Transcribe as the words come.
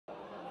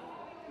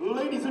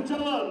ladies and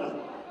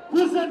gentlemen,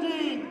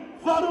 presenting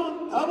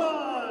Varun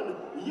Dhawan.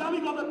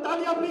 Yami Gautam,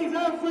 talia please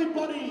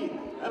everybody.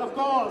 And of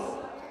course,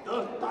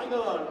 the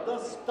tiger, the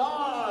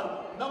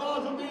star,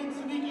 Nawazuddin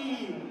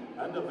Siddiqui.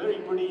 And the very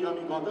pretty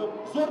Yami Gautam.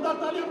 Zordar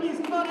talia please,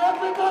 come on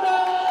everybody!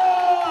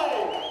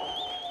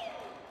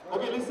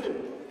 Okay, listen.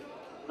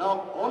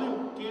 Now, all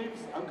you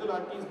kids, uncle,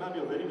 aunties, ma'am,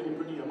 you're very, very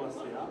pretty, I must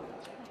say. Huh?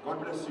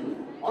 God bless you.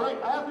 Alright,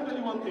 I have to tell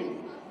you one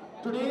thing.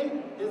 Today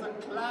is a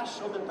clash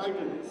of the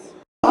titans.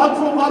 Hug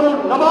from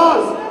Varun,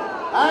 Nawaz,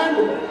 and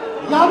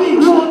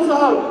Yami, who wants a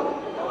hug?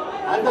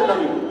 And then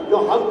Yami,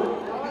 your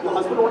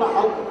husband want a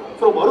hug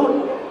from Varun?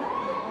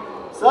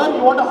 Sir,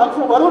 you want a hug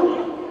from Varun?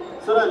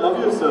 Sir, I love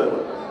you, sir.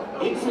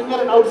 In swinger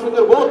and out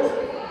swinger both.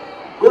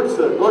 Good,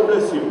 sir. God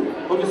bless you.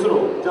 Okay,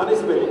 सुनो, जाने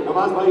से पहले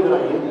नवाज भाई इधर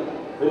आइए,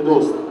 मेरे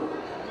दोस्त.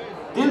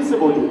 दिल से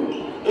बोलिए,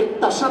 एक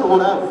टशन हो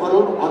रहा है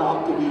वरुण और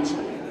आपके बीच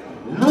में.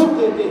 लोग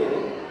कहते हैं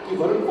कि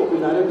वरुण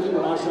पॉपुलैरिटी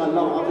में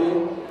माशाअल्लाह वहाँ पे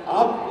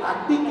आप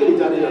एक्टिंग के लिए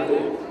जाने जाते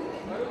हैं.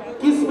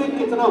 किस में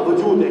कितना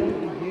वजूद है?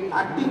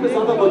 एक्टिंग में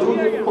ज्यादा वजूद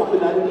है कि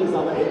पॉपुलैरिटी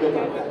ज्यादा अहमियत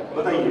रखता है?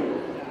 बताइए.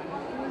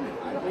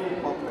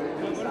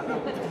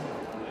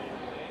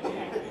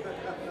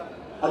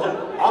 अच्छा,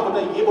 आप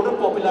बताइए, ये बोलो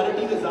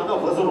पॉपुलैरिटी में ज्यादा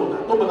वजन होता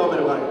है, तो बताओ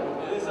मेरे भाई.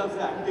 मेरे हिसाब से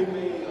एक्टिंग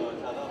में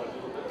ज्यादा वजन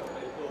होता है.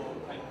 तो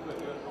thank you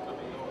everyone for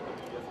coming over the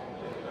media.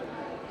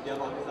 India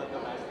Pakistan का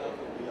मैच था,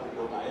 तो भी आप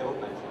लोग आए हो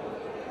match.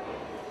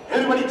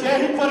 Everybody, Jai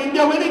Hind for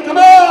India winning. Come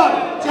on!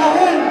 Jai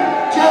Hind!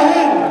 Jai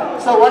Hind!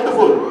 So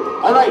wonderful.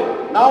 All right.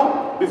 Now,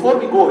 before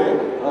we go ahead,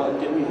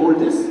 can we hold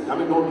this? I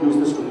mean, don't use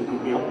this to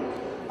beat me up.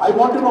 I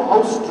want to know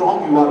how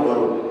strong you are,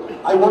 Varun.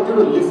 I want you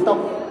to lift up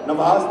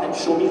Nawaz and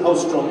show me how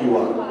strong you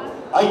are.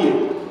 Aye.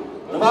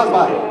 Nawaz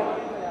bhai.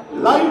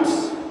 Lights,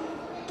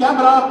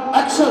 camera,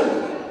 action.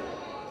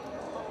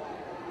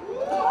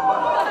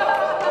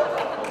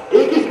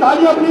 एक ही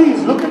तालियां please.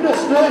 Look at the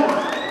strength.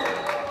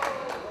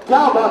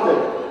 क्या बात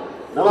है?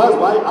 नवाज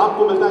भाई,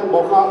 आपको मिलता है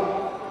मौका.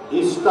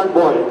 इस स्टंट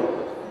बॉय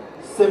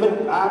 7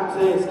 पैक्स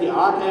है, इसके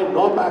 8 है,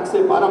 9 पैक्स है,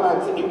 12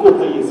 पैक्स है. इनको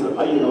उठाइए सर.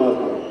 आइए नवाज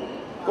भाई.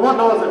 कम ऑन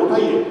नवाज भाई,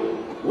 उठाइए.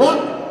 1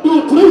 2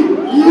 3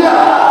 या.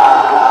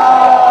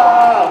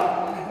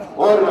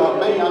 और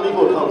मैं यामी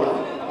को उठाऊंगा.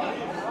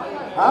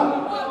 हाँ,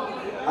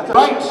 अच्छा.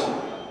 Right,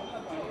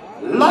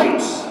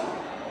 lights,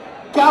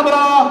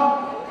 camera.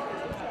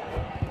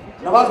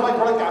 नवाज भाई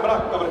थोड़ा कैमरा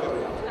कवर कर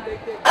रहे हैं.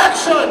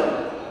 एक्शन.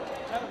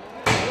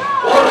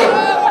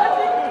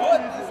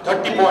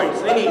 30 points.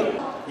 नहीं,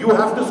 you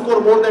have to score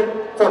more than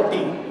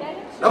 40.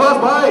 Nawaz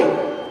भाई,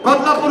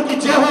 बदलापुर की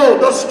जय हो.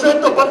 The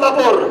strength of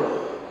Badlapur.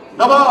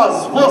 Nawaz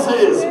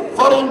versus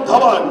Varun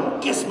Dhawan.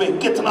 किस में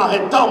कितना है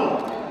दम?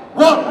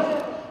 1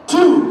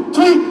 2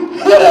 3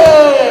 hit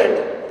it.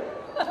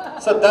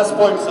 Sir, 10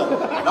 points sir.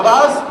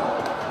 Nawaz,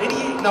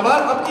 नहीं,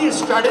 नवाज आपकी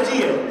स्ट्रैटेजी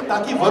है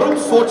ताकि वरुण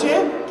सोचे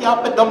कि आप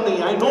में दम नहीं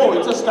है. I know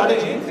it's a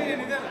strategy.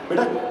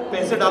 बेटा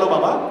पैसे डालो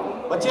बाबा.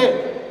 बच्चे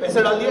पैसे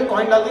डाल दिए,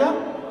 कॉइन डाल दिया,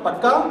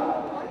 पक्का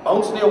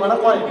बाउंस नहीं होगा ना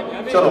कॉइन.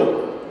 चलो,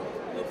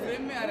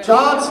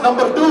 चांस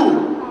नंबर 2.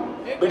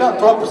 बेटा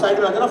थोड़ा साइड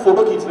में आ जाना,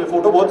 फोटो खींच ले.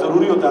 फोटो बहुत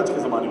जरूरी होता है आज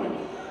के जमाने में.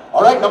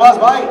 ऑलराइट नवाज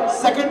भाई,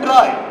 सेकंड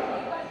ट्राई.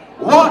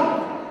 1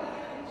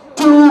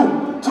 2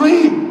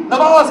 3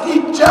 नवाज की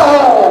जय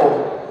हो.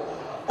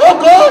 ओ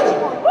God,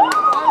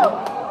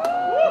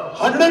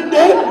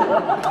 110.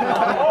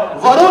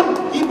 Varun,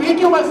 he beat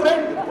you my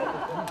friend.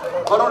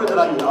 Varun इधर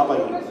आइए, आप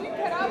आइए.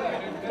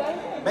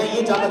 मैं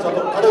ये जानना चाहता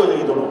हूँ, खड़े हो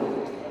जाइए दोनों.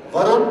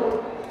 वरुण,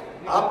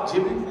 आप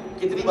जिम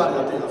कितनी बार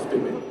जाते हैं हफ्ते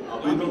में?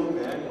 अभी तो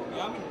गए.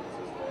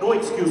 No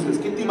excuses.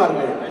 कितनी बार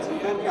गए?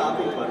 आप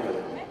एक बार गए.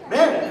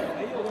 मैं,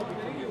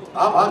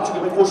 आप हार चुके.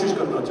 मैं कोशिश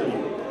करना. चाहिए.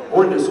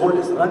 Hold this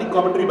running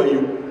commentary bye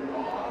you.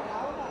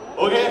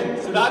 Okay,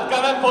 Siddharth का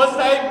मैं फर्स्ट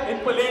टाइम इन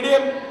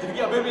पैलेडियम, जिनकी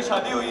अभी भी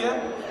शादी हुई है.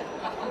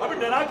 अभी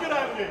डरा क्यों रहा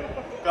है मुझे?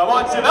 कम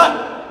ऑन सिद्धार्थ,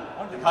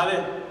 दिखा दे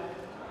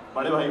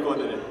बड़े भाई को.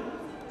 दे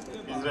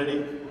is ready.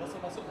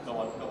 Come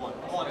on come on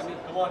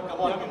come on come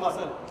on come on.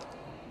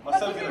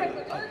 Muscle के रख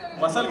दो,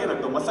 मसल के रख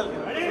दो, मसल के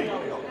रख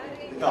दो.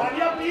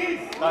 तालियां प्लीज.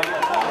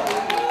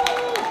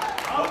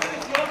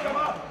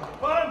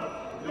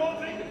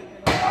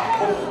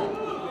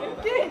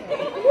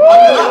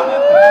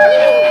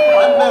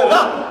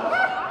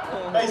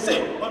 कैसे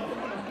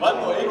बंद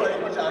हो? एक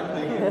चांस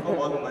देखिए,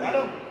 बहुत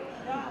बढ़िया.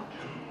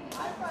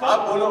 आप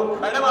बोलो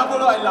मैडम, आप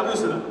बोलो I love you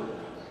sir.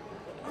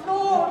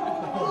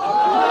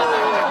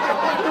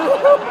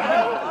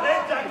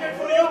 Jacket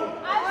for you.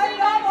 I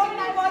love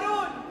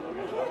Varun.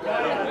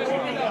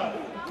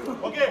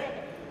 Okay,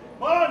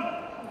 1.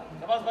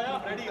 Nawaz भाई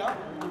आप रेडी? हाँ,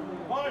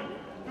 1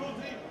 2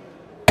 3.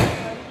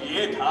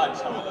 ये था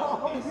अच्छा वाला.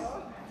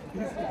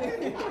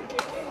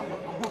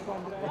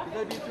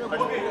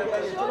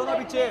 चलो ना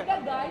पीछे.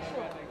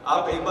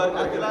 आप एक बार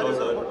करके लो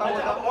सर.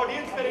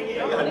 ऑडियंस करेंगे.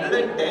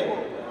 110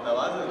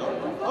 नवाज है.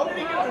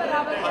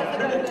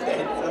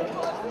 110 सर.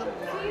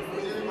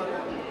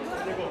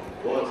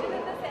 बहुत सर.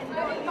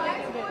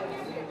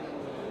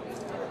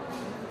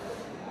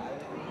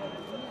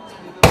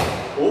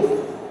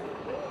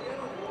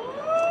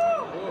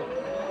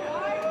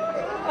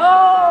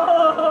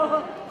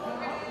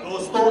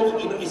 दोस्तों,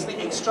 इसने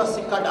एक्स्ट्रा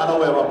सिक्का डाला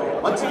हुआ है वहां पे.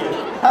 Once again,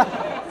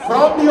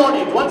 from the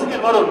audience, once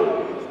again, Varun.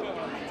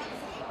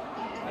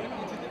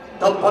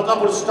 The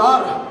Badlapur star.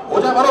 हो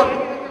जाए Varun.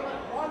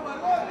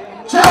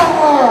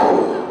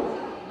 Ciao.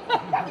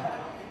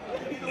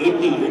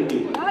 80.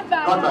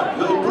 Not bad.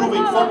 You're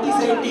improving. 40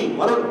 से 80.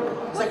 Varun,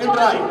 second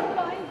try.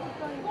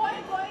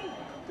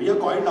 भैया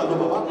coin डाल दो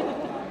बाबा.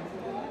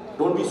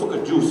 Don't be so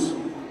confused.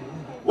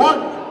 1,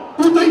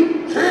 2, 3.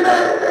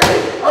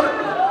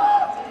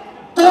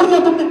 तोड़ दिया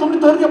तुमने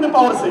तोड़ दिया अपने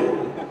पावर से.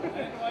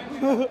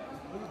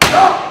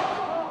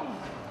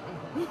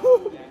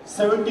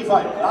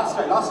 75. Last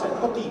try.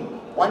 देखो 3.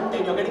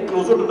 110. You're getting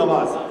closer to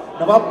Nawaz.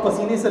 नवाब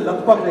पसीने से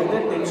लथपथ रहेंगे.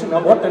 टेंशन ना,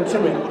 बहुत टेंशन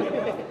में.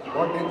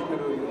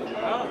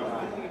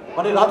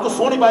 मैंने रात को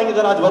सो नहीं पाएंगे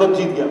अगर आज वरुण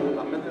जीत गया.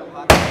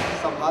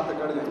 सब हाथ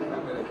पकड़ लेंगे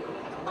मेरे.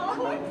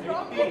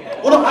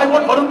 बोलो I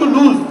want Varun to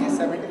lose.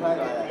 75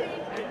 आया है.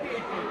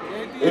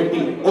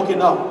 80. Okay,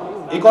 now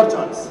एक और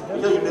चांस.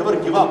 भैया you never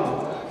give up.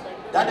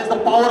 That is the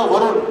power of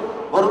Varun.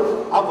 Varun,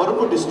 आप वरुण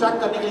को डिस्ट्रैक्ट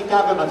करने के लिए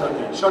क्या करना चाहते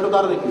हैं? शर्ट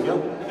उतार देंगे क्या?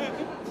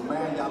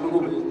 मैं यामी को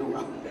भेज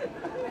दूंगा.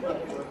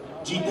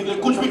 जीतने के लिए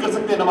कुछ भी कर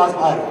सकते हैं नवाज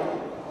भाई.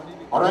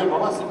 Alright,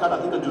 मामा सिक्का डाल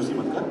दे, कंजूसी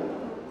मत कर.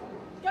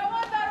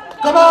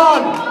 Come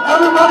on,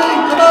 everybody,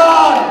 come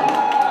on.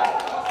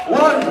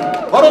 One,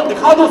 Varun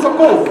दिखा दो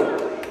सबको.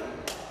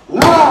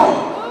 Wow.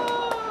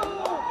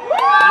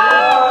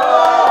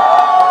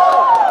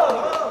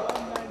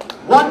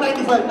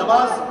 195.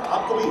 नवाज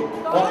आपको भी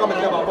मौका मिल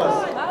गया वापस.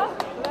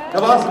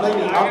 नवाज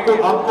नहीं आपको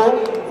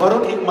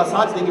वरुण एक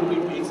मसाज देंगे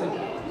पीठ पे. एक से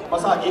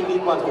मसाज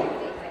एक बात हो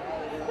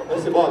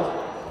ऐसे बहुत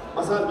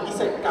मसाज.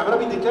 इसे कैमरा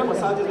भी दिख जाए.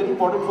 Massage is very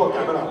important for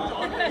camera.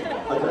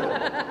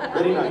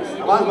 Very nice.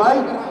 Nawaz भाई,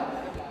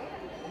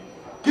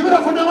 give it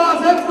up for Nawaz,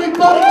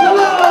 everybody. Come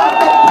on,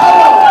 the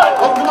power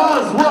of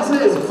Nawaz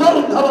versus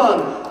Varun Dhawan,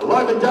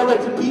 live and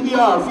direct to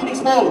PVR Phoenix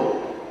Mall.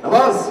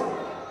 Nawaz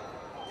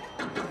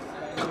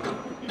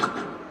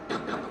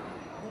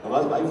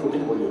भाई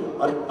footage बोलिए.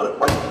 अरे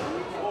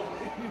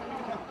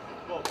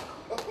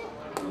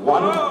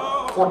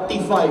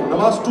 145.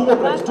 Nawaz, two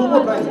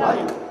more tries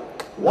भाई.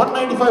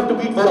 195 to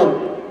beat Varun.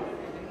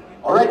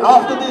 All right,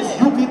 after this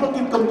you people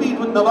can compete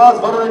with Nawaz,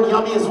 Varun and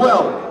Yami as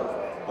well.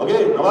 Okay,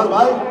 Nawaz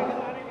भाई.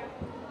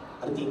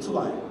 अरे 300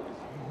 आए.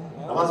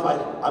 नवाज भाई,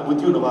 I'm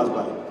with you Nawaz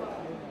भाई.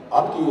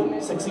 आपकी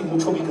सेक्सी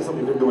मूंछों की कसम,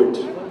 you can do it.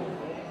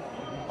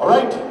 All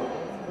right?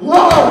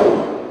 Wow!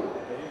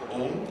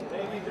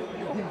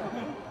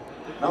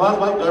 Nawaz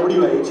भाई गड़बड़ी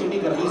हुआ है.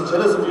 चीटिंग कर रहा है. He's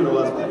jealous of you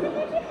Nawaz भाई.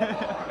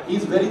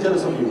 He's very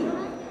jealous of you.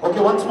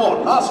 Okay, once more.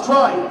 Last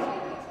try.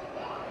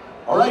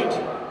 All right?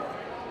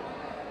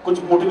 कुछ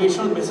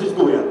motivational message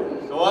दो यार.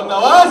 Go on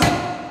Nawaz.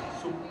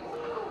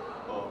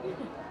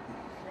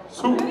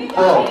 Super.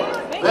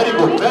 Very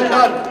good. Well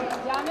done.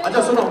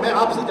 अच्छा सुनो, मैं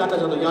आपसे जानना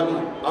चाहता हूँ यामी,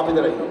 आप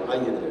इधर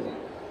आइए.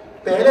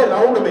 पहले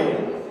राउंड में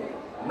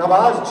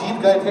नवाज जीत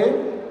गए थे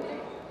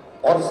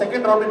और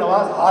सेकंड राउंड में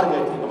नवाज हार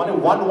गए थे. तो माने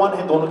 1-1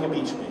 है दोनों के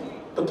बीच में.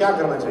 तो क्या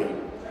करना चाहिए?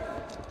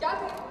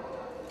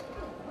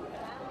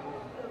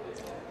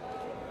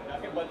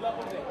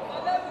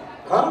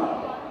 हाँ,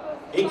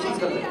 एक चीज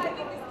करते हैं.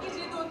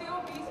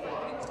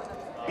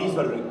 20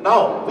 पर.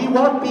 Now we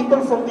want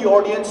people from the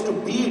audience to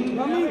beat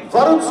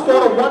Varun's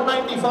score of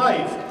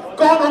 195.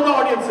 कौन होगा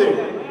ऑडियंस से?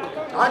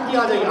 आंटी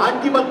आ जाइए.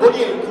 आंटी मत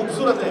बोलिए,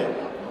 खूबसूरत है.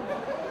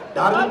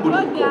 डार्लिंग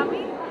बोलिए.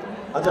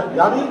 अच्छा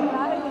यामी.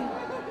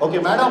 Okay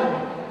madam,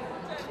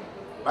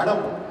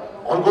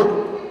 all good.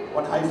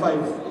 One high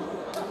five.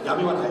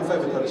 Yami, one high five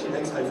with her. She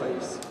likes high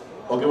fives.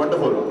 Okay,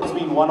 wonderful. It's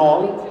been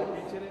 1-1.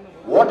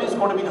 What is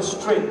going to be the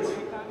strength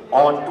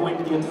on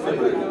 20th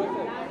February?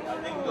 I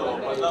think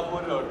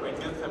Badlapur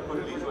 20th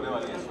February release होने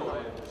वाली है. So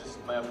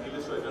my appeal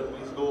is to everyone,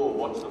 please go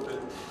watch the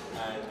film.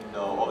 And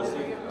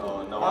obviously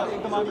Nawaz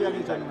is a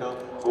brilliant actor.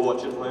 Go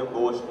watch it for him. Go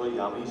watch it for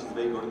Yami. She's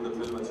very good in the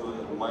film, and so is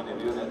Uma and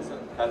everyone else.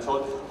 That's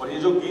all. और ये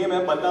जो game है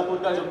बदलापुर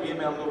का, जो game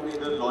है हम लोग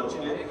इधर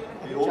लॉन्चिंग है.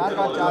 We hope that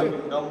all of you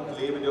can come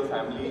play with your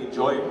family,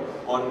 enjoy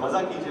और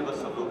मजा कीजिए बस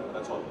सब लोग.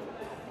 That's all.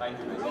 Thank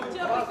you guys.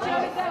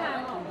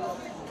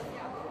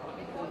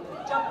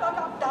 जब तक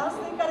आप डांस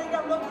नहीं करेंगे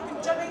हम लोग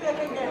पिक्चर नहीं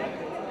देखेंगे.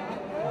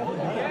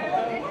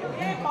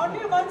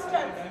 Only one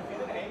step.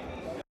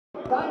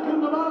 Thank you,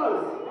 Nawaz.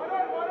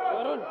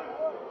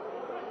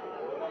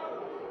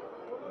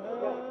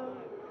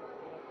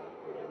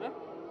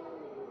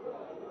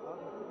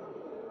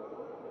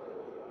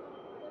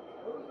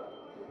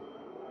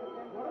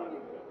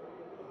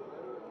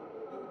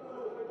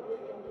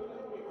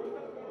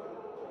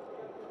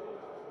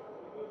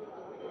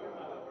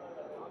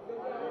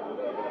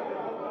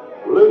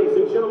 Ladies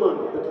and gentlemen,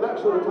 the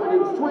Clash of the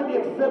Titans,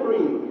 20th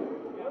February.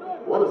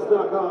 What a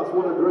star cast,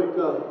 what a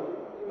director.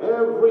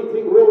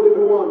 Everything rolled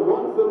into one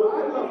film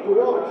I love to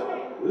watch.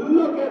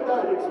 Look at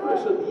that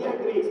expression, the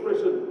angry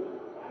expression.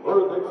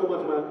 Varun, thanks so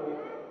much, man.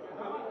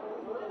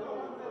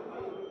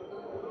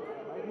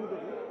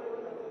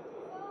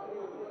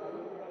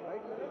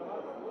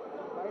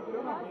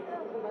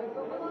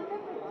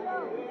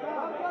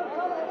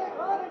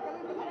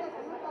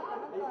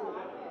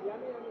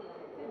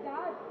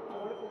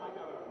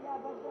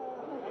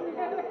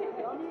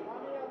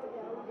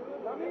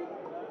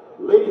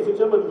 Ladies and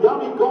gentlemen,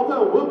 Yami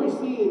Gautam will be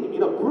seen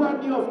in a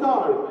brand new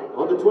avatar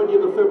on the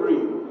 20th of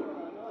February.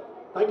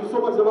 Thank you so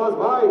much, Nawaz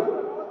bhai.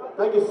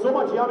 Thank you so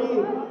much, Yami.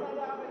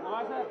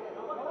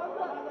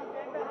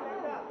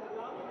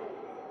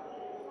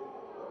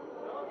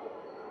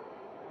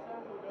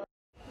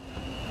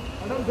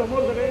 Madam,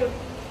 समोर सगळे.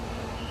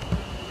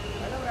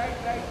 Madam, right.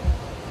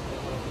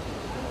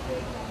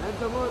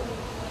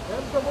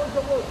 Ma'am,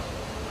 समोर.